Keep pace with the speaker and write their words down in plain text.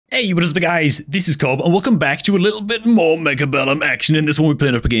Hey, what is up guys, this is Cobb, and welcome back to a little bit more Mechabellum action. In this one we're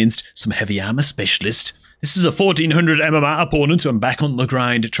playing up against some heavy armor specialist. This is a 1400 MMR opponent, so I'm back on the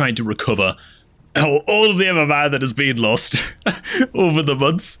grind trying to recover all of the MMR that has been lost over the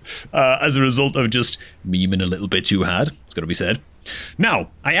months as a result of just memeing a little bit too hard, it's gotta be said.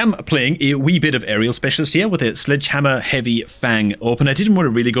 Now, I am playing a wee bit of aerial specialist here with a sledgehammer heavy fang open. I didn't want to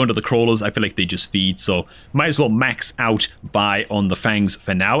really go into the crawlers, I feel like they just feed, so might as well max out buy on the fangs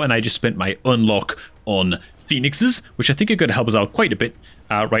for now, and I just spent my unlock on phoenixes, which I think are going to help us out quite a bit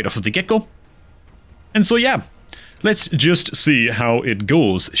right off of the get-go. And so yeah, let's just see how it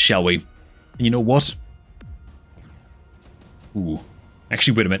goes, shall we? And you know what? Ooh.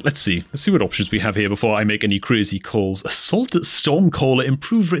 Actually, wait a minute, let's see. Let's see what options we have here before I make any crazy calls. Assault Stormcaller,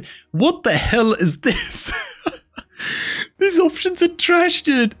 improve rate. What the hell is this? These options are trash,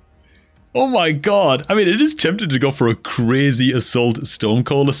 dude. Oh my god. I mean, it is tempting to go for a crazy Assault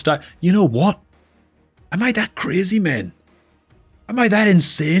Stormcaller style. You know what? Am I that crazy, man? Am I that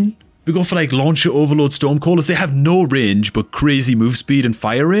insane? We go for like Launcher Overload Stormcallers. They have no range, but crazy move speed and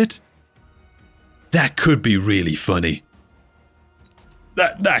fire rate? That could be really funny.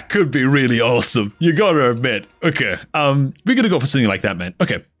 That could be really awesome. You gotta admit. Okay, we're gonna go for something like that, man.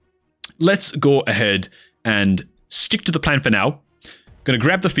 Okay, let's go ahead and stick to the plan for now. Gonna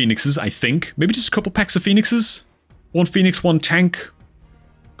grab the phoenixes, I think. Maybe just a couple packs of phoenixes. One phoenix, one tank.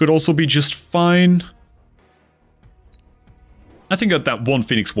 Could also be just fine. I think that one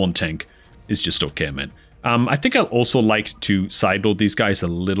phoenix, one tank is just okay, man. I think I'll also like to sideload these guys a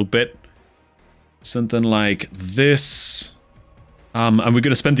little bit. Something like this. And we're going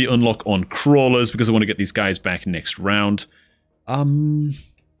to spend the unlock on crawlers because I want to get these guys back next round. I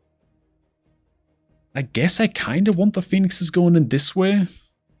guess I kind of want the phoenixes going in this way.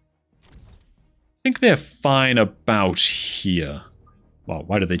 I think they're fine about here. Wow,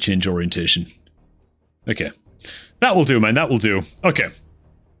 why did they change orientation? Okay. That will do, man. That will do. Okay.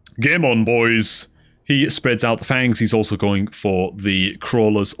 Game on, boys. He spreads out the fangs. He's also going for the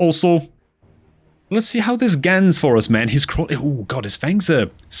crawlers also. Let's see how this gans for us, man. Oh god, his fangs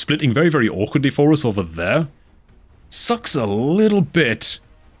are splitting very, very awkwardly for us over there. Sucks a little bit.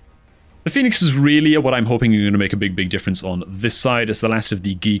 The phoenixes really are what I'm hoping are going to make a big, big difference on this side as the last of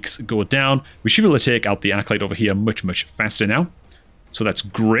the geeks go down. We should be able to take out the Acolyte over here much, much faster now. So that's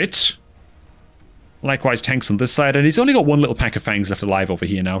great. Likewise, tanks on this side, and he's only got one little pack of fangs left alive over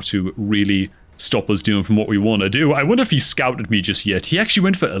here now to really stop us doing from what we want to do. I wonder if he scouted me just yet. He actually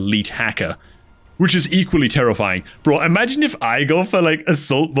went for Elite Hacker, which is equally terrifying. Bro, imagine if I go for like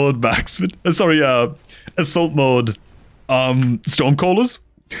Assault Mode Marksman. Assault Mode Stormcallers.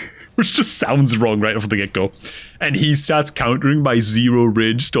 Which just sounds wrong right off the get-go. And he starts countering my zero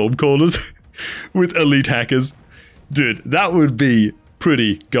range Stormcallers with Elite Hackers. Dude, that would be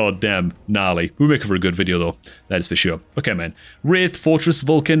pretty goddamn gnarly. We'll make it for a good video though. That is for sure. Okay, man. Wraith, Fortress,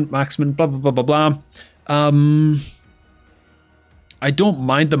 Vulcan, Marksman, blah, blah, blah, blah, blah. I don't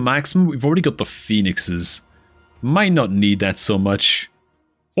mind the maximum. We've already got the phoenixes. Might not need that so much.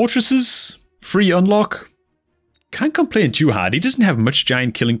 Fortresses, free unlock. Can't complain too hard. He doesn't have much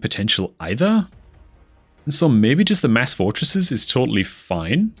giant killing potential either. And so maybe just the mass fortresses is totally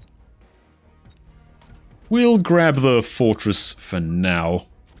fine. We'll grab the fortress for now.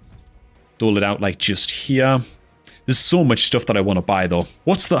 Dole it out like just here. There's so much stuff that I want to buy though.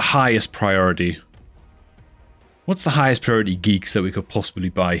 What's the highest priority? What's the highest priority geeks that we could possibly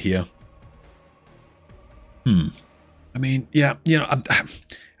buy here? I mean, yeah, you know,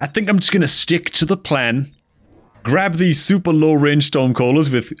 I think I'm just going to stick to the plan. Grab these super low range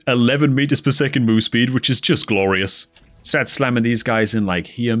Stormcallers with 11 meters per second move speed, which is just glorious. Start slamming these guys in like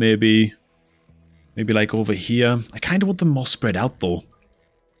here maybe. Maybe like over here. I kind of want them more spread out though.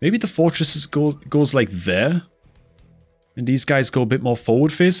 Maybe the fortresses goes like there. And these guys go a bit more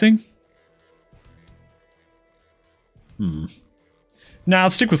forward facing. Nah,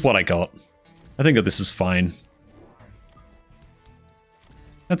 I'll stick with what I got. I think that this is fine.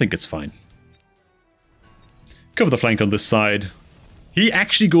 I think it's fine. Cover the flank on this side. He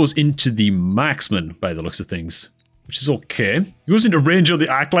actually goes into the Marksman, by the looks of things. Which is okay. He goes into range on the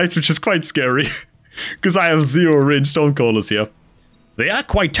Acolytes, which is quite scary. Because I have zero range Stormcallers here. They are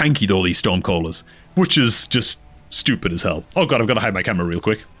quite tanky though, these Stormcallers. Which is just stupid as hell. Oh god, I've got to hide my camera real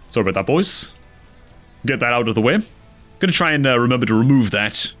quick. Sorry about that, boys. Get that out of the way. Gonna try and remember to remove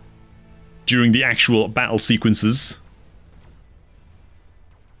that during the actual battle sequences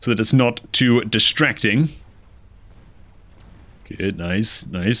so that it's not too distracting. Okay, nice,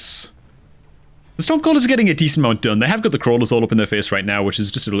 nice. The Stormcallers are getting a decent amount done. They have got the crawlers all up in their face right now, which is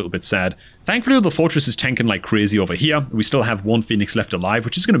just a little bit sad. Thankfully, the fortress is tanking like crazy over here. We still have one Phoenix left alive,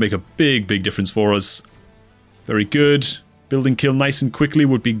 which is going to make a big, big difference for us. Very good. Building kill nice and quickly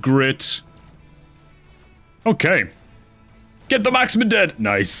would be great. Okay. Get the marksman dead!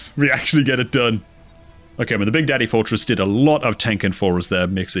 Nice. We actually get it done. Okay, well, the Big Daddy Fortress did a lot of tanking for us there.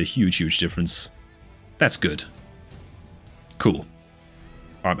 Makes a huge, huge difference. That's good. Cool.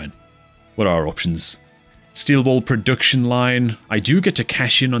 Alright, man. What are our options? Steel wall production line. I do get to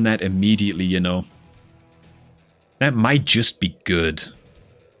cash in on that immediately, you know. That might just be good.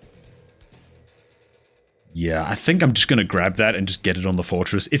 Yeah, I think I'm just going to grab that and just get it on the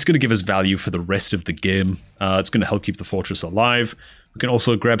fortress. It's going to give us value for the rest of the game. It's going to help keep the fortress alive. We can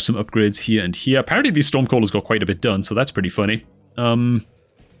also grab some upgrades here and here. Apparently these Stormcallers got quite a bit done, so that's pretty funny. I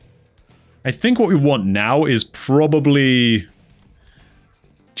think what we want now is probably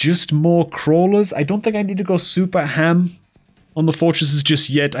just more crawlers. I don't think I need to go super ham on the fortresses just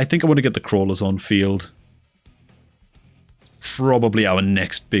yet. I think I want to get the crawlers on field. Probably our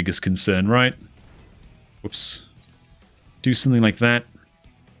next biggest concern, right? Whoops. Do something like that.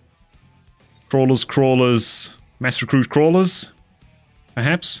 Crawlers, crawlers, mass recruit crawlers,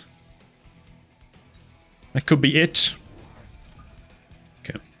 perhaps. That could be it.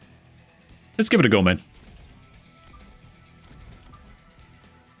 Okay. Let's give it a go, man.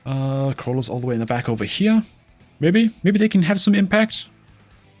 Crawlers all the way in the back over here. Maybe they can have some impact.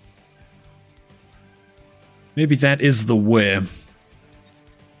 Maybe that is the way.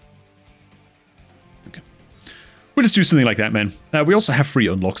 Okay. We'll just do something like that, man. We also have free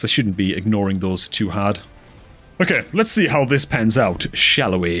unlocks. I shouldn't be ignoring those too hard. Okay, let's see how this pans out,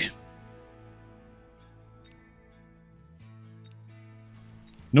 shall we?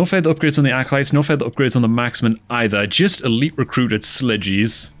 No further upgrades on the Acolytes, no further upgrades on the Marksman either. Just elite recruited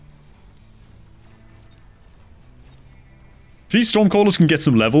sledgies. If these Stormcallers can get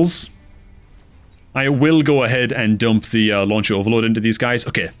some levels, I will go ahead and dump the Launcher Overload into these guys.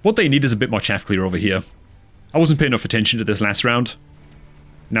 Okay, what they need is a bit more chaff clear over here. I wasn't paying enough attention to this last round.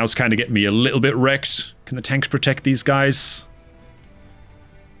 Now it's kind of getting me a little bit wrecked. Can the tanks protect these guys?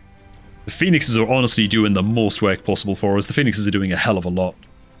 The Phoenixes are honestly doing the most work possible for us. The Phoenixes are doing a hell of a lot.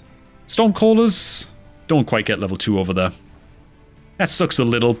 Stormcallers don't quite get level 2 over there. That sucks a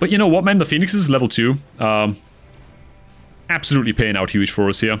little, but you know what, man? The Phoenixes level 2. Absolutely paying out huge for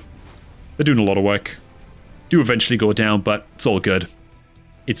us here. They're doing a lot of work. Do eventually go down, but it's all good.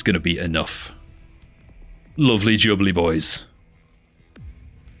 It's gonna be enough. Lovely jubbly boys.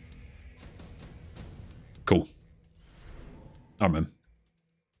 Cool. Alright, man.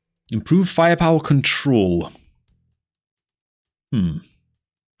 Improve firepower control.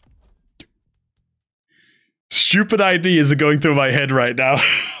 Stupid ideas are going through my head right now.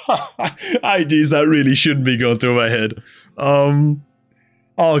 Ideas that really shouldn't be going through my head.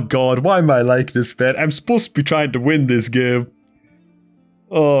 Oh god, why am I like this, man? I'm supposed to be trying to win this game.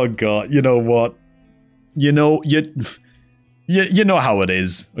 Oh god, you know what? You know how it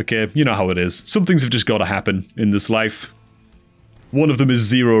is, okay? You know how it is. Some things have just got to happen in this life. One of them is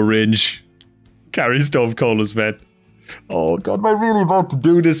zero range. Carry Stormcallers, man. Oh god, am I really about to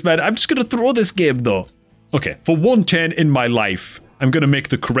do this, man? I'm just gonna throw this game, though. Okay, for one turn in my life, I'm gonna make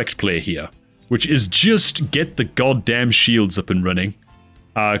the correct play here, which is just get the goddamn shields up and running.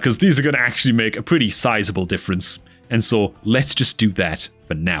 Because these are gonna actually make a pretty sizable difference. And so, let's just do that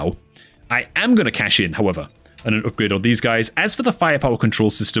for now. I am gonna cash in, however, and an upgrade on these guys. As for the firepower control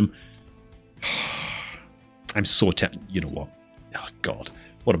system, I'm so tempted. You know what? Oh god,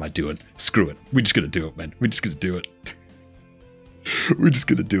 what am I doing? Screw it. We're just gonna do it, man. We're just gonna do it. We're just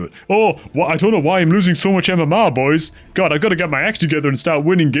gonna do it. Oh, well, I don't know why I'm losing so much MMR, boys. God, I've got to get my act together and start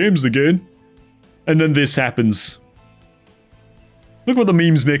winning games again. And then this happens. Look what the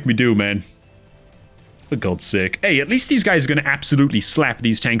memes make me do, man. For God's sake. Hey, at least these guys are going to absolutely slap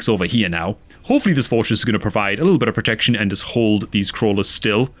these tanks over here now. Hopefully this fortress is going to provide a little bit of protection and just hold these crawlers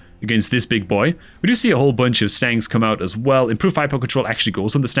still against this big boy. We do see a whole bunch of Stangs come out as well. Improved firepower control actually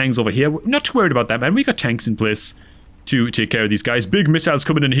goes on the Stangs over here. We're not too worried about that, man. We got tanks in place to take care of these guys. Big missiles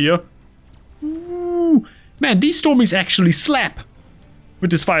coming in here. Ooh. Man, these Stormies actually slap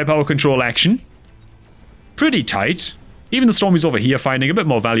with this firepower control action. Pretty tight. Even the Stormies over here finding a bit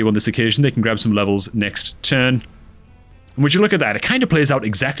more value on this occasion. They can grab some levels next turn. And would you look at that? It kind of plays out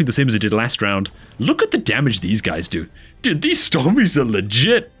exactly the same as it did last round. Look at the damage these guys do. Dude, these Stormies are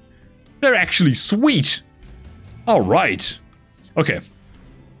legit. They're actually sweet. Alright. Okay.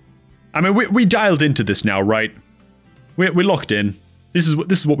 I mean, we dialed into this now, right? We're locked in. This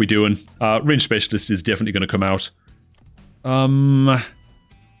is what we're doing. Range Specialist is definitely going to come out.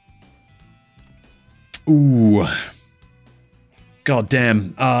 Ooh. God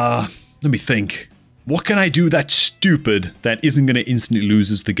damn. Let me think. What can I do that's stupid that isn't going to instantly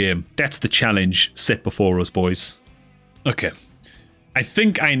lose us the game? That's the challenge set before us, boys. Okay. I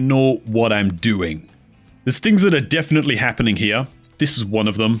think I know what I'm doing. There's things that are definitely happening here. This is one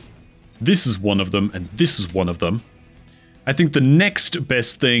of them. This is one of them. And this is one of them. I think the next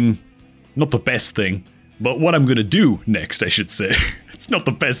best thing... Not the best thing. But what I'm going to do next, I should say. It's not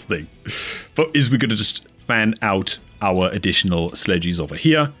the best thing. But is we're going to just fan out our additional sledges over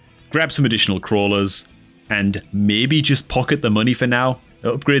here. Grab some additional crawlers. And maybe just pocket the money for now.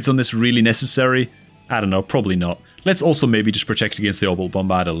 Are upgrades on this really necessary? I don't know. Probably not. Let's also maybe just protect against the orbital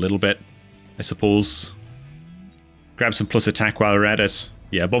bombard a little bit. I suppose. Grab some plus attack while we're at it.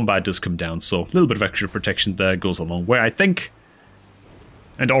 Yeah, bombard does come down. So a little bit of extra protection there goes a long way, I think.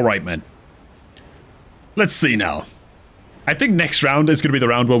 And alright, man. Let's see now. I think next round is going to be the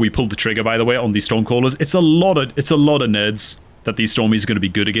round where we pull the trigger, by the way, on these Stormcallers. It's a lot of nerds that these Stormies are going to be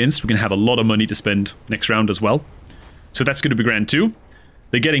good against. We're going to have a lot of money to spend next round as well. So that's going to be grand too.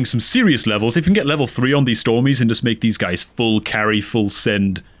 They're getting some serious levels. If you can get level 3 on these Stormies and just make these guys full carry, full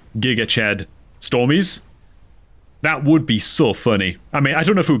send, Giga Chad Stormies, that would be so funny. I mean, I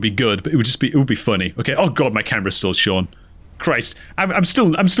don't know if it would be good, but it would be funny. Okay, oh god, my camera's still showing. Christ, I'm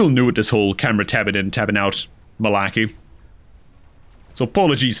still new at this whole camera tabbing in, tabbing out malarkey. So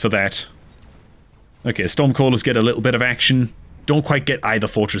apologies for that. Okay, Stormcallers get a little bit of action. Don't quite get either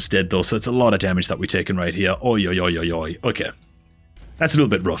fortress dead though, so it's a lot of damage that we're taking right here. Oi, oi, oi, oi, oi. Okay. That's a little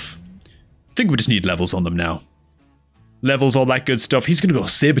bit rough. I think we just need levels on them now. Levels, all that good stuff. He's gonna go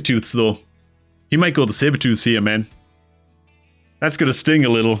Sabertooths though. He might go the Sabertooths here, man. That's gonna sting a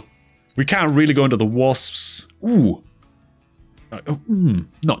little. We can't really go into the Wasps. Ooh.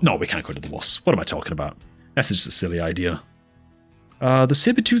 No, we can't go into the Wasps. What am I talking about? That's just a silly idea. The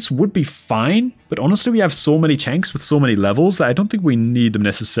Sabertooths would be fine, but honestly we have so many tanks with so many levels that I don't think we need them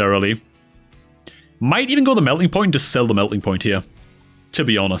necessarily. Might even go the Melting Point and just sell the Melting Point here, to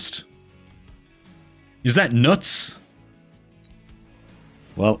be honest. Is that nuts?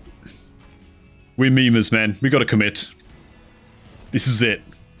 Well, we're memers, man. We gotta commit. This is it.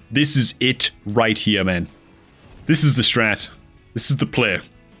 This is it right here, man. This is the strat. This is the play.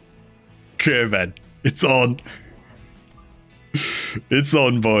 Okay, man. It's on. It's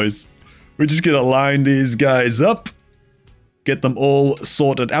on, boys. We're just gonna line these guys up. Get them all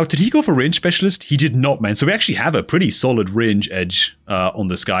sorted out. Did he go for range specialist? He did not, man. So we actually have a pretty solid range edge on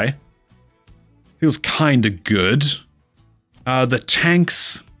this guy. Feels kind of good. The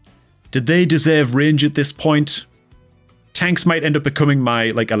tanks. Did they deserve range at this point? Tanks might end up becoming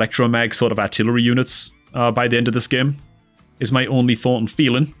my like electromag sort of artillery units by the end of this game. Is my only thought and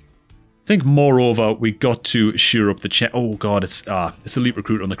feeling. I think moreover we got to shore up the chat. Oh god, it's elite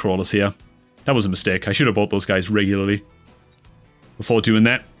recruit on the crawlers here. That was a mistake. I should have bought those guys regularly before doing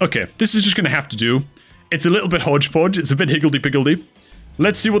that. Okay, this is just gonna have to do. It's a little bit hodgepodge. It's a bit higgledy-piggledy.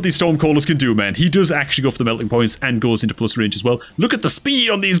 Let's see what these Stormcallers can do, man. He does actually go for the melting points and goes into plus range as well. Look at the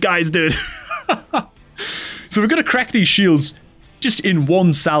speed on these guys, dude. So we're gonna crack these shields just in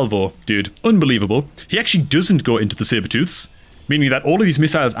one salvo, dude. Unbelievable. He actually doesn't go into the Sabertooths, meaning that all of these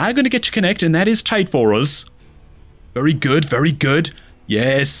missiles are going to get to connect, and that is tight for us. Very good, very good.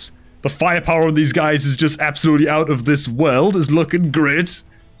 Yes. The firepower on these guys is just absolutely out of this world. It's looking great.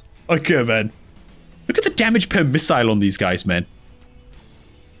 Okay, man. Look at the damage per missile on these guys, man.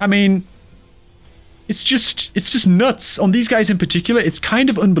 I mean, it's just nuts. On these guys in particular, it's kind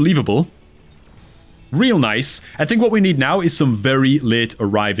of unbelievable. Real nice. I think what we need now is some very late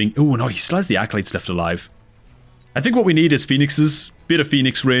arriving... Oh, no, he still has the Acolytes left alive. I think what we need is Phoenixes, bit of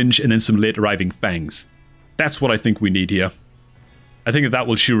Phoenix range, and then some late arriving Fangs. That's what I think we need here. I think that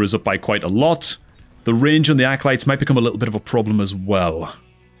will shore us up by quite a lot. The range on the Acolytes might become a little bit of a problem as well.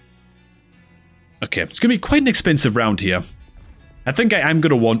 Okay, it's going to be quite an expensive round here. I think I am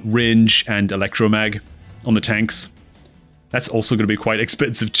going to want range and Electromag on the tanks. That's also going to be quite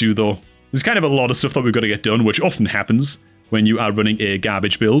expensive too, though. There's kind of a lot of stuff that we've got to get done, which often happens when you are running a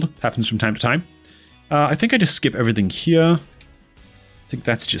garbage build. Happens from time to time. I think I just skip everything here. I think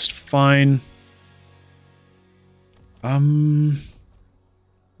that's just fine.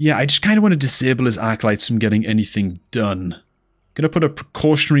 Yeah, I just kind of want to disable his Arclights from getting anything done. Gonna put a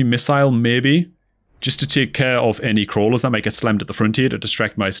precautionary missile, maybe, just to take care of any crawlers that might get slammed at the frontier to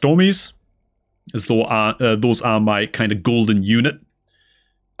distract my Stormies. As though those are my kind of golden unit.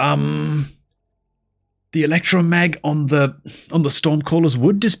 The Electromag on the Stormcallers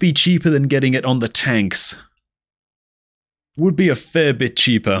would just be cheaper than getting it on the tanks. Would be a fair bit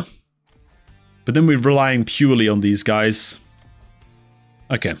cheaper. But then we're relying purely on these guys.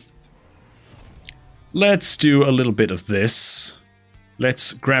 Okay. let's do a little bit of this.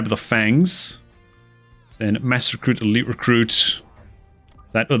 Let's grab the fangs. Then mass recruit, elite recruit.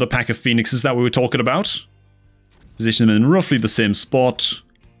 That other pack of phoenixes that we were talking about. Position them in roughly the same spot.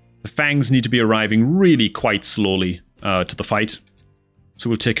 The fangs need to be arriving really quite slowly to the fight. So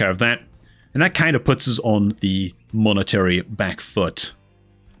we'll take care of that. And that kind of puts us on the monetary back foot.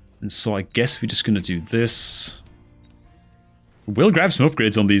 And so I guess we're just going to do this. We'll grab some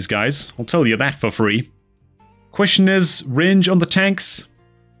upgrades on these guys. I'll tell you that for free. Question is, range on the tanks?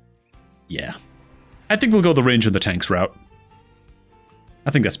 Yeah. I think we'll go the range on the tanks route.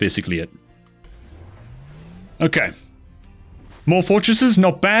 I think that's basically it. Okay. More fortresses,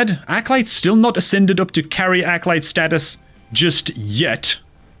 not bad. Acolyte's still not ascended up to carry Acolyte status just yet.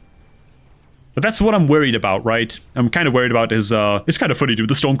 But that's what I'm worried about, right? I'm kind of worried about his, it's kind of funny, dude.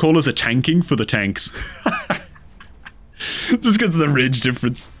 The Stormcallers are tanking for the tanks. Just because of the range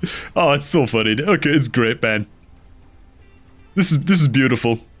difference. Oh, it's so funny. Okay, it's great, man. This is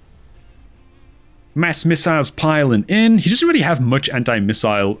beautiful. Mass missiles piling in. He doesn't really have much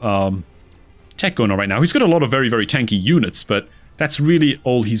anti-missile tech going on right now. He's got a lot of very, very tanky units, but that's really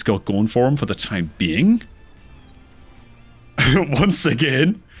all he's got going for him for the time being. Once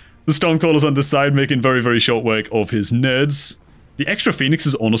again, the Stormcallers on this side making very, very short work of his nerds. The extra Phoenix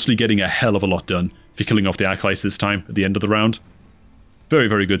is honestly getting a hell of a lot done for killing off the Acolytes this time at the end of the round. Very,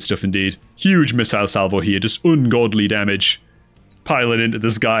 very good stuff indeed. Huge missile salvo here, just ungodly damage piling into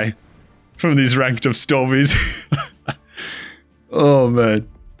this guy from these ranked up Stormies. Oh man.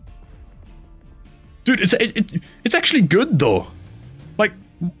 Dude, it's actually good though. Like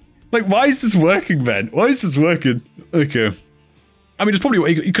why is this working, man? Why is this working? Okay. I mean, it's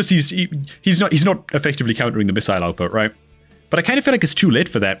probably because he's not effectively countering the missile output, right? But I kind of feel like it's too late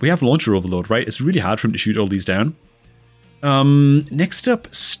for that. We have launcher overload, right? It's really hard for him to shoot all these down. Next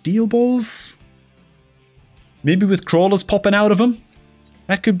up, steel balls. Maybe with crawlers popping out of them.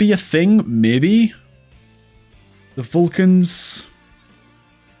 That could be a thing, maybe. The Vulcans.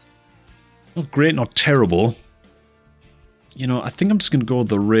 Not great, not terrible. You know, I think I'm just going to go with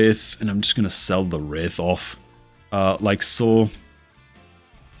the Wraith, and I'm just going to sell the Wraith off. Like so.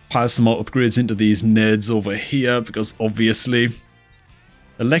 Pile some more upgrades into these nerds over here, because obviously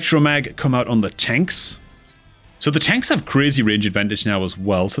Electromag come out on the tanks. So the tanks have crazy range advantage now as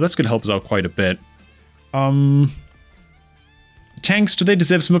well, so that's going to help us out quite a bit. Tanks, do they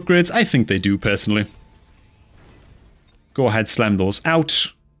deserve some upgrades? I think they do, personally. Go ahead, slam those out.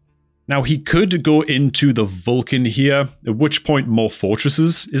 Now, he could go into the Vulcan here, at which point more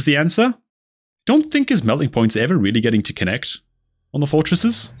fortresses is the answer. Don't think his melting point's ever really getting to connect on the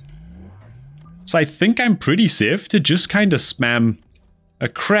fortresses. So I think I'm pretty safe to just kind of spam a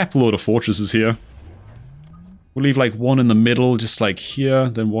crap load of fortresses here. We'll leave like one in the middle, just like here,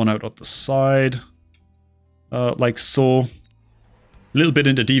 then one out on the side. Like so. A little bit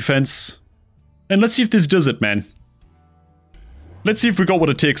into defense. And let's see if this does it, man. Let's see if we got what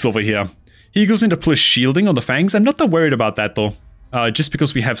it takes over here. He goes into plus shielding on the fangs. I'm not that worried about that though. Just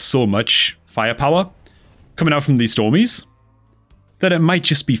because we have so much firepower coming out from these Stormies, that it might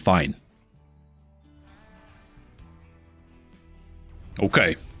just be fine.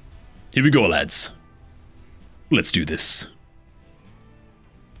 Okay, here we go, lads. Let's do this.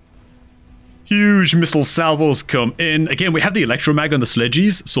 Huge missile salvos come in. Again, we have the Electromag on the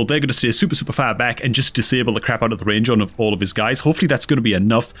sledges, so they're going to stay super, super far back and just disable the crap out of the range on all of his guys. Hopefully that's going to be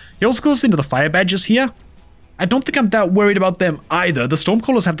enough. He also goes into the fire badges here. I don't think I'm that worried about them either. The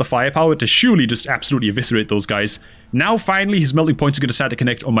Stormcallers have the firepower to surely just absolutely eviscerate those guys. Now, finally, his melting points are going to start to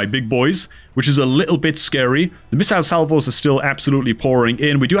connect on my big boys, which is a little bit scary. The missile salvos are still absolutely pouring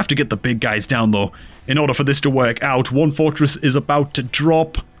in. We do have to get the big guys down, though, in order for this to work out. One fortress is about to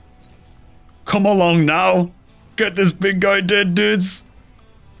drop. Come along now. Get this big guy dead, dudes.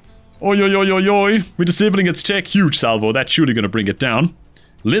 Oi, oi, oi, oi, oi. We're disabling its tech. Huge salvo. That's surely going to bring it down.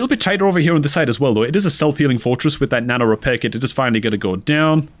 A little bit tighter over here on this side as well, though. It is a self-healing fortress with that nano repair kit. It is finally going to go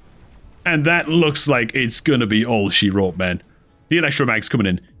down. And that looks like it's going to be all she wrote, man. The Electromag's coming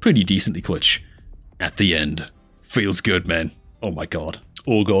in pretty decently clutch at the end. Feels good, man. Oh my god.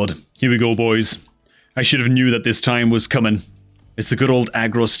 Oh god. Here we go, boys. I should have knew that this time was coming. It's the good old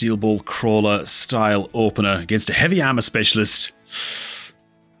aggro steel ball crawler style opener against a heavy armor specialist.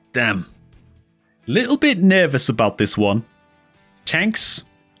 Damn. Little bit nervous about this one. Tanks,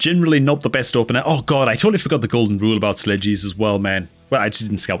 generally not the best opener. Oh god, I totally forgot the golden rule about sledges as well, man. Well, I just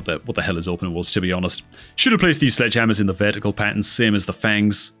didn't scout what the hell his opener was, to be honest. Should have placed these sledgehammers in the vertical pattern, same as the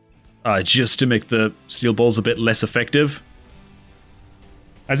fangs. Just to make the steel balls a bit less effective.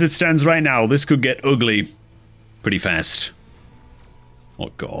 As it stands right now, this could get ugly pretty fast.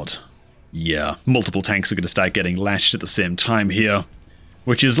 Oh god. Yeah, multiple tanks are going to start getting lashed at the same time here,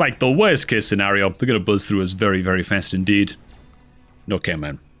 which is like the worst case scenario. They're going to buzz through us very, very fast indeed. Okay,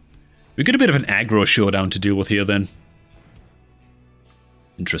 man. We've got a bit of an aggro showdown to deal with here then.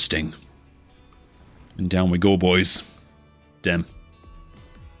 Interesting. And down we go, boys. Damn.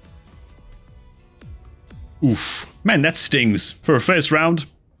 Oof. Man, that stings. For a first round,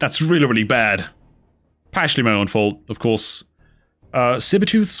 that's really, really bad. Partially my own fault, of course.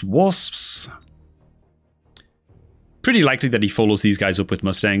 Sabertooths, Wasps. Pretty likely that he follows these guys up with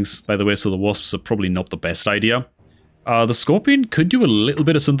Mustangs, by the way, so the Wasps are probably not the best idea. The Scorpion could do a little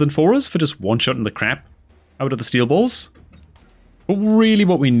bit of something for us for just one-shotting the crap out of the Steel Balls. But really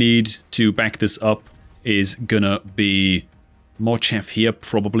what we need to back this up is gonna be more chaff here,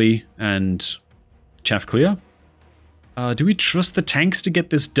 probably, and chaff clear. Do we trust the tanks to get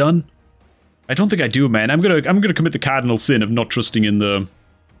this done? I don't think I do, man. I'm gonna commit the cardinal sin of not trusting in the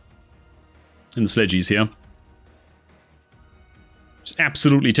sledgies here. It's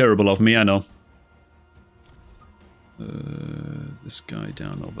absolutely terrible of me, I know. This guy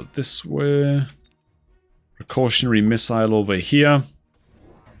down over this way. Precautionary missile over here.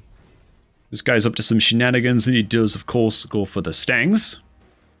 This guy's up to some shenanigans, and he does, of course, go for the Stangs,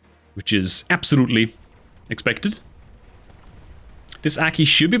 which is absolutely expected. This Aki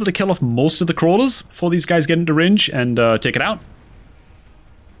should be able to kill off most of the crawlers before these guys get into range and take it out.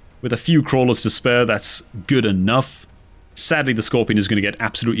 With a few crawlers to spare, that's good enough. Sadly, the Scorpion is going to get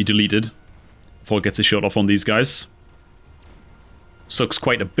absolutely deleted before it gets a shot off on these guys. Sucks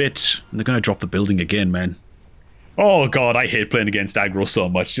quite a bit, and they're going to drop the building again, man. Oh god, I hate playing against aggro so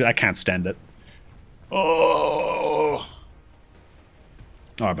much. I can't stand it. Oh.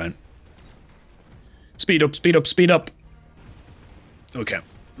 Alright, man. Speed up, speed up, speed up. Okay.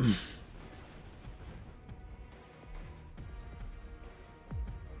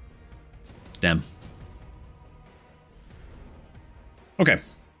 Damn. Okay.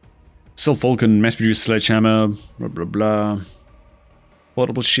 Silk Vulcan, mass-produced sledgehammer, blah blah blah.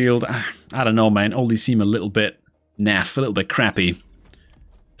 Portable shield. I don't know, man. All these seem a little bit naff, a little bit crappy.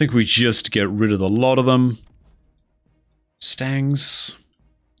 I think we just get rid of a lot of them. Stangs.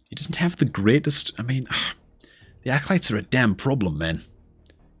 He doesn't have the greatest... I mean... The Acolytes are a damn problem, man.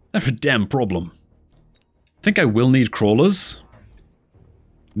 They're a damn problem. I think I will need crawlers.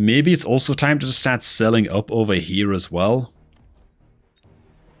 Maybe it's also time to just start selling up over here as well.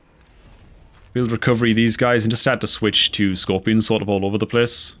 Build recovery these guys and just start to switch to Scorpions sort of all over the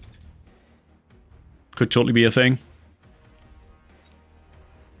place. Could totally be a thing.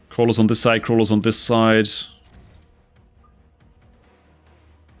 Crawlers on this side, crawlers on this side.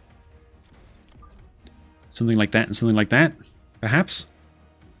 Something like that and something like that, perhaps?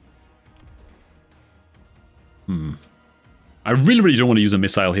 I really, really don't want to use a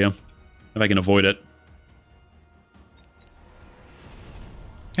missile here, if I can avoid it.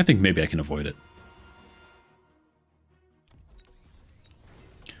 I think maybe I can avoid it.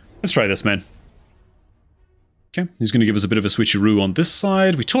 Let's try this, man. Okay, he's going to give us a bit of a switcheroo on this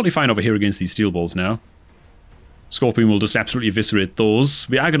side. We're totally fine over here against these steel balls now. Scorpion will just absolutely eviscerate those.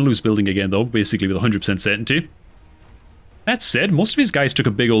 We are going to lose building again, though, basically with 100% certainty. That said, most of his guys took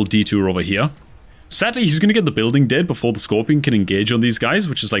a big old detour over here. Sadly, he's going to get the building dead before the Scorpion can engage on these guys,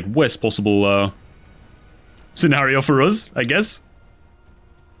 which is like worst possible scenario for us, I guess.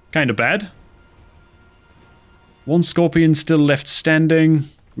 Kind of bad. One Scorpion still left standing.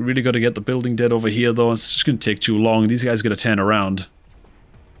 We really got to get the building dead over here, though. It's just going to take too long. These guys are going to turn around.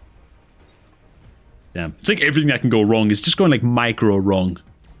 Damn. It's like everything that can go wrong is just going like micro wrong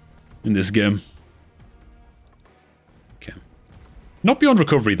in this game. Okay. Not beyond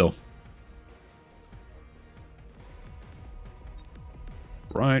recovery, though.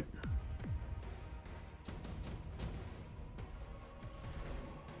 Right.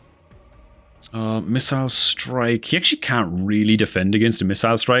 Missile strike. He actually can't really defend against a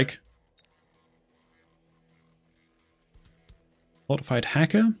missile strike. Fortified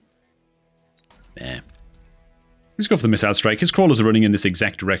hacker? Nah. Let's go for the missile strike. His crawlers are running in this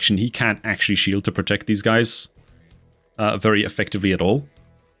exact direction. He can't actually shield to protect these guys very effectively at all.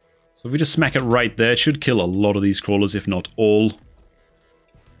 So if we just smack it right there, it should kill a lot of these crawlers, if not all.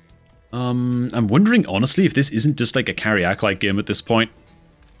 I'm wondering, honestly, if this isn't just like a carry acolyte game at this point.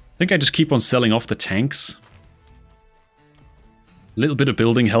 I think I just keep on selling off the tanks. A little bit of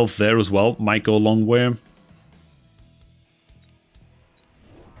building health there as well. Might go a long way. I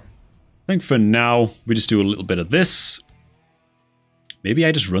think for now, we just do a little bit of this. Maybe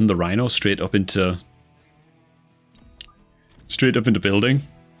I just run the Rhino straight up into building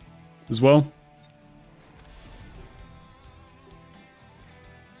as well.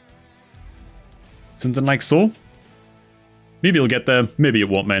 Something like so. Maybe it'll get there, maybe it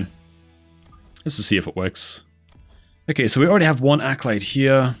won't, man. Let's just see if it works. Okay, so we already have one acolyte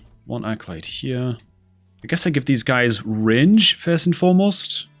here, one acolyte here. I guess I give these guys range first and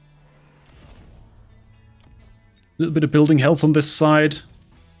foremost. A little bit of building health on this side.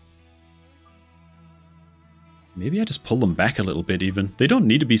 Maybe I just pull them back a little bit even. They don't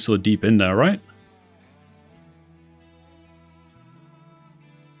need to be so deep in there, right?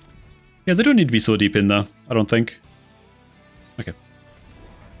 Yeah, they don't need to be so deep in there, I don't think. Okay.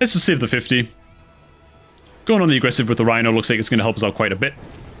 Let's just save the 50. Going on the aggressive with the Rhino looks like it's going to help us out quite a bit.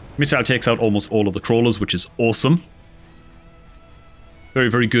 Missile takes out almost all of the crawlers, which is awesome. Very,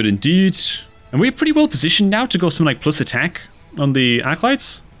 very good indeed. And we're pretty well positioned now to go something like plus attack on the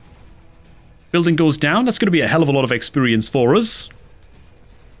acolytes. Building goes down. That's going to be a hell of a lot of experience for us.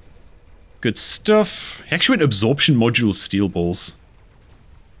 Good stuff. He actually went absorption module steel balls.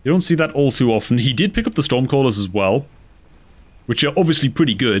 You don't see that all too often. He did pick up the Stormcallers as well, which are obviously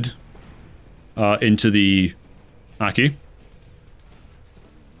pretty good into the Aki.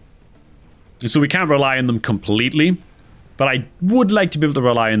 So we can't rely on them completely, but I would like to be able to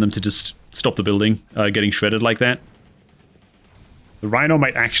rely on them to just stop the building getting shredded like that. The Rhino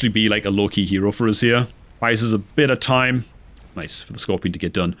might actually be like a low-key hero for us here. Buys us a bit of time. Nice for the Scorpion to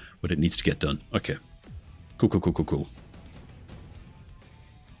get done what it needs to get done. Okay. Cool, cool, cool, cool, cool.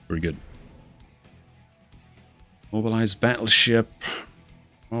 Very good. Mobilize battleship.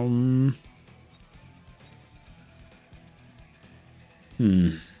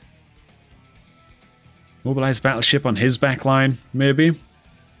 Mobilize battleship on his backline, maybe. Am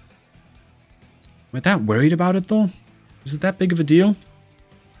I that worried about it, though? Is it that big of a deal?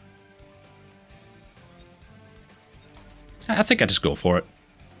 I think I just go for it.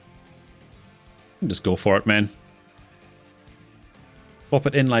 Just go for it, man. Pop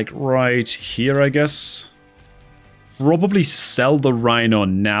it in, like, right here, I guess. Probably sell the Rhino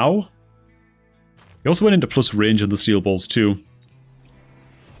now. He also went into plus range on the steel balls, too.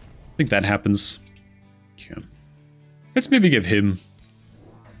 I think that happens. Okay. Let's maybe give him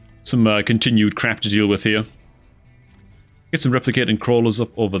some continued crap to deal with here. Get some replicating crawlers up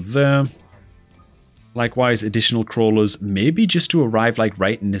over there. Likewise, additional crawlers, maybe just to arrive like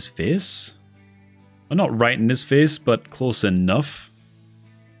right in his face. Well, not right in his face, but close enough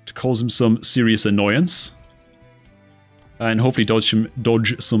to cause him some serious annoyance. And hopefully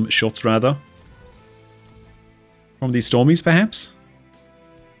dodge some shots, rather. From these Stormies, perhaps?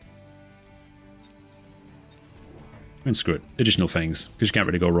 And screw it. Additional fangs, because you can't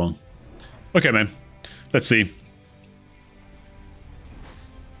really go wrong. Okay, man. Let's see.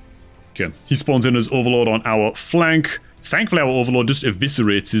 Okay, he spawns in as Overlord on our flank. Thankfully, our Overlord just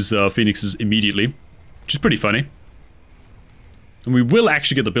eviscerates his Phoenixes immediately, which is pretty funny. And we will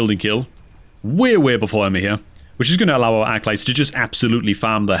actually get the building kill way, way before I'm here, which is going to allow our Acolytes to just absolutely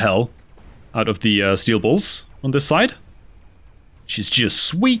farm the hell out of the steel balls on this side, which is just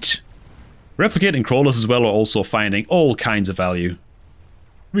sweet. Replicating crawlers as well are also finding all kinds of value.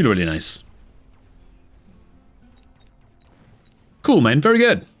 Really, really nice. Cool, man. Very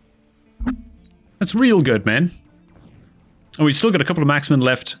good. That's real good, man. And we've still got a couple of marksmen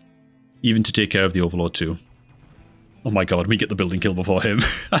left, even to take care of the Overlord too. Oh my god, we get the building kill before him.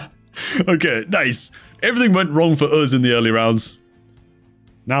 Okay, nice. Everything went wrong for us in the early rounds.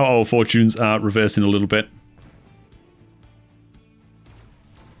 Now our fortunes are reversing a little bit.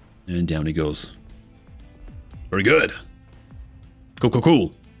 And down he goes. Very good. Cool, cool,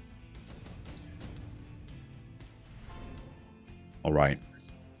 cool. Alright.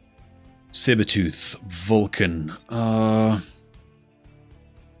 Sabertooth, Vulcan. I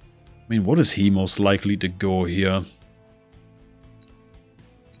mean, what is he most likely to go here?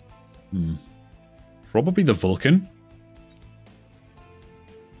 Probably the Vulcan.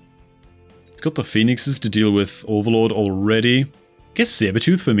 It's got the Phoenixes to deal with Overlord already. I guess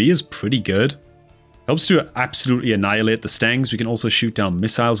Sabertooth for me is pretty good. Helps to absolutely annihilate the Stangs. We can also shoot down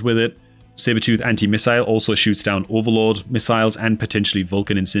missiles with it. Sabertooth anti-missile also shoots down Overlord missiles and potentially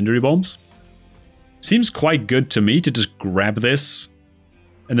Vulcan incendiary bombs. Seems quite good to me to just grab this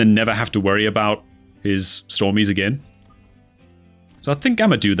and then never have to worry about his Stormies again. So I think I'm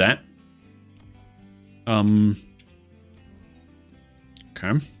gonna do that. Okay.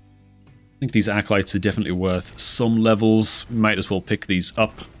 I think these Acolytes are definitely worth some levels. Might as well pick these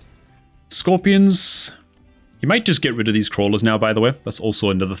up. Scorpions. You might just get rid of these crawlers now, by the way. That's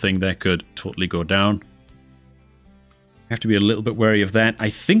also another thing that could totally go down. Have to be a little bit wary of that. I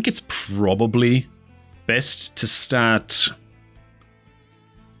think it's probably best to start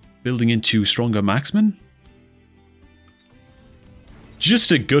building into stronger marksmen.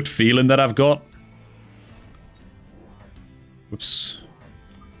 Just a good feeling that I've got. Oops.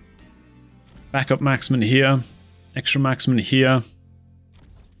 Backup marksman here. Extra marksman here.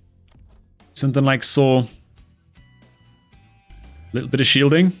 Something like so. Little bit of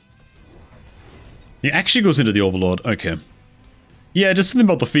shielding. He actually goes into the Overlord. Okay. Yeah, just something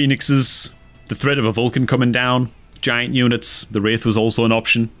about the Phoenixes. The threat of a Vulcan coming down. Giant units. The Wraith was also an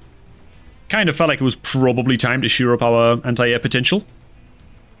option. Kind of felt like it was probably time to shore up our anti-air potential.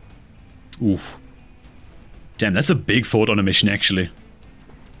 Oof. Damn, that's a big fort on a mission, actually.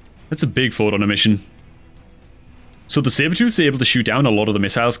 That's a big fort on a mission. So the Sabertooths are able to shoot down a lot of the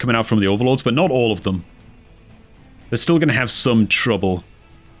missiles coming out from the Overlords, but not all of them. They're still going to have some trouble.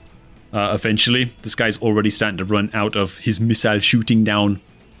 Eventually. This guy's already starting to run out of his missile shooting down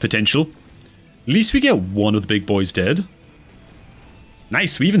potential. At least we get one of the big boys dead.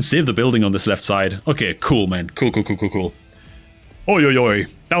 Nice, we even saved the building on this left side. Okay, cool, man. Cool. Oi, oi, oi.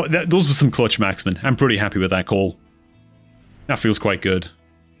 Those were some clutch marksmen. I'm pretty happy with that call. That feels quite good.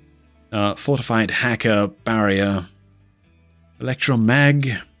 Fortified hacker, barrier,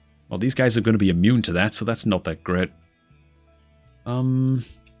 electromag. Well, these guys are going to be immune to that, so that's not that great. Look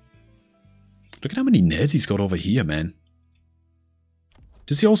at how many nerds he's got over here, man.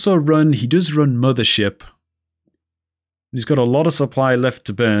 Does he also run... He does run Mothership. He's got a lot of supply left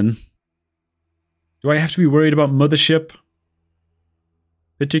to burn. Do I have to be worried about Mothership?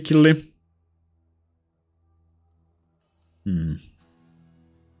 Particularly?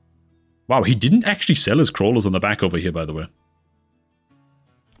 Wow, he didn't actually sell his crawlers on the back over here, by the way.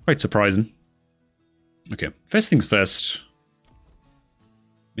 Quite surprising. Okay, first things first.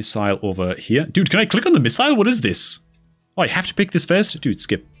 Missile over here. Dude, can I click on the missile? What is this? Oh, I have to pick this first? Dude,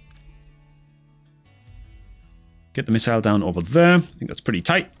 skip. Get the missile down over there. I think that's pretty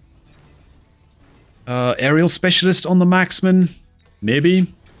tight. Aerial specialist on the marksman. Maybe.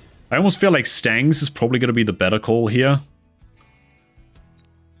 I almost feel like Stangs is probably going to be the better call here.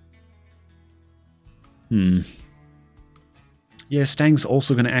 Yeah, Stang's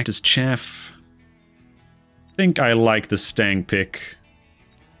also going to act as chaff. I think I like the Stang pick.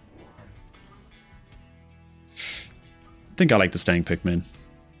 Man.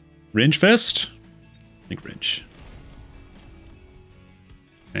 Range first? I think range.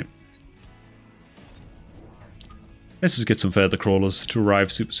 Okay. Let's just get some further crawlers to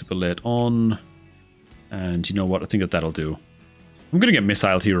arrive super late on. And you know what? I think that'll do. I'm going to get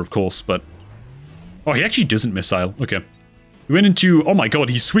missiled here, of course, but... Oh, he actually doesn't missile. Okay. We went into... Oh my god,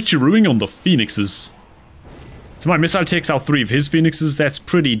 he's switcherooing on the Phoenixes. So my missile takes out 3 of his Phoenixes. That's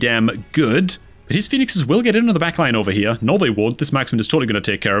pretty damn good. But his Phoenixes will get into the backline over here. No, they won't. This marksman is totally going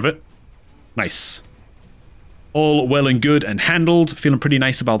to take care of it. Nice. All well and good and handled. Feeling pretty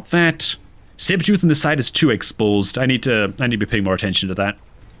nice about that. Sabertooth on this side is too exposed. I need to be paying more attention to that.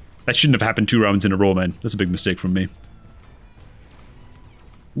 That shouldn't have happened 2 rounds in a row, man. That's a big mistake from me.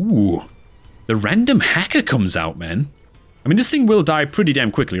 Ooh. The random hacker comes out, man. I mean, this thing will die pretty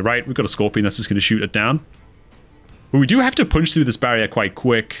damn quickly, right? We've got a Scorpion that's just going to shoot it down. But we do have to punch through this barrier quite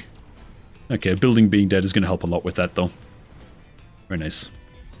quick. Okay, building being dead is going to help a lot with that, though. Very nice.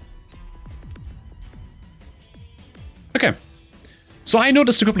 Okay. So I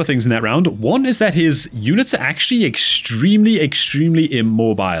noticed a couple of things in that round. One is that his units are actually extremely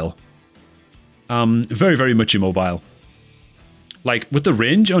immobile. Very much immobile. Like, with the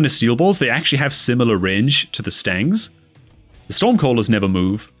range on his steel balls, they actually have similar range to the Stangs. The Stormcallers never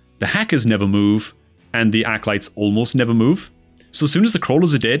move, the Hackers never move, and the Arclights almost never move. So as soon as the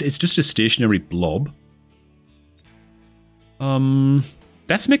Crawlers are dead, it's just a stationary blob.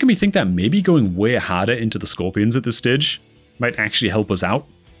 That's making me think that maybe going way harder into the Scorpions at this stage might actually help us out.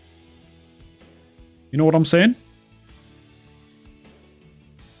 You know what I'm saying?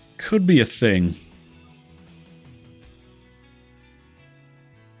 Could be a thing.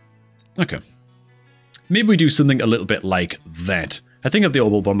 Okay. Maybe we do something a little bit like that. I think that the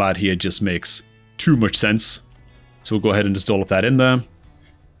Orbital Bombard here just makes too much sense. So we'll go ahead and just dollop that in there.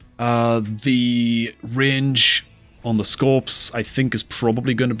 The range on the Scorps, I think, is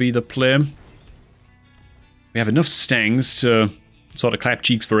probably going to be the play. We have enough Stangs to sort of clap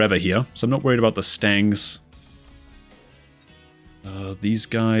cheeks forever here, so I'm not worried about the Stangs. These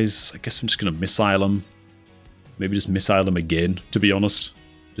guys, I guess I'm just going to missile them. Maybe just missile them again, to be honest.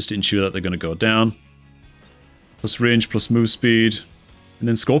 Just to ensure that they're going to go down. Plus range, plus move speed. And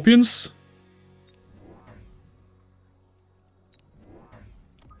then Scorpions.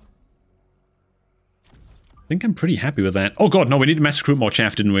 I think I'm pretty happy with that. Oh god, no, we need to mass recruit more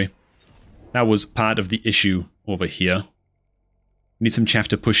chaff, didn't we? That was part of the issue over here. We need some chaff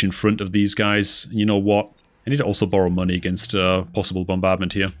to push in front of these guys. And you know what? I need to also borrow money against possible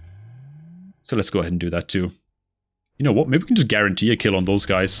bombardment here. So let's go ahead and do that too. You know what? Maybe we can just guarantee a kill on those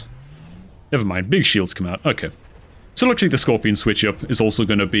guys. Never mind. Big shields come out. Okay. So looks like the Scorpion switch up is also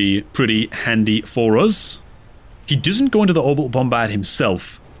going to be pretty handy for us. He doesn't go into the orbital bombard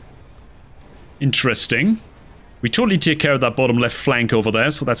himself. Interesting. We totally take care of that bottom left flank over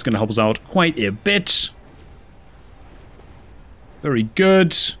there, so that's going to help us out quite a bit. Very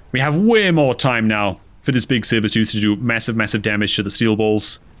good. We have way more time now for this big Sabertooth to do massive, massive damage to the steel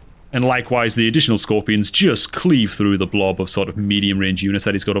balls. And likewise, the additional Scorpions just cleave through the blob of sort of medium-range units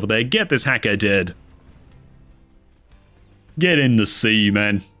that he's got over there. Get this hacker dead. Get in the sea,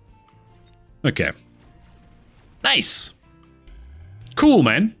 man. Okay. Nice. Cool,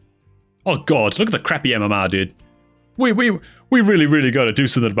 man. Oh, God. Look at the crappy MMR, dude. We really, really got to do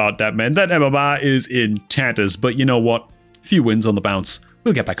something about that, man. That MMR is in tatters. But you know what? Few wins on the bounce.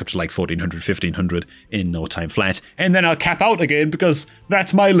 We'll get back up to like 1400, 1500 in no time flat. And then I'll cap out again because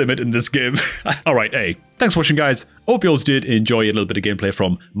that's my limit in this game. Alright, hey. Thanks for watching, guys. Hope you all did enjoy a little bit of gameplay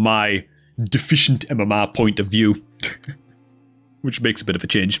from my deficient MMR point of view. Which makes a bit of a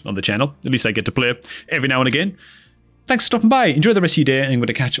change on the channel. At least I get to play every now and again. Thanks for stopping by. Enjoy the rest of your day, and I'm going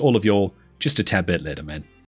to catch all of you all just a tad bit later, man.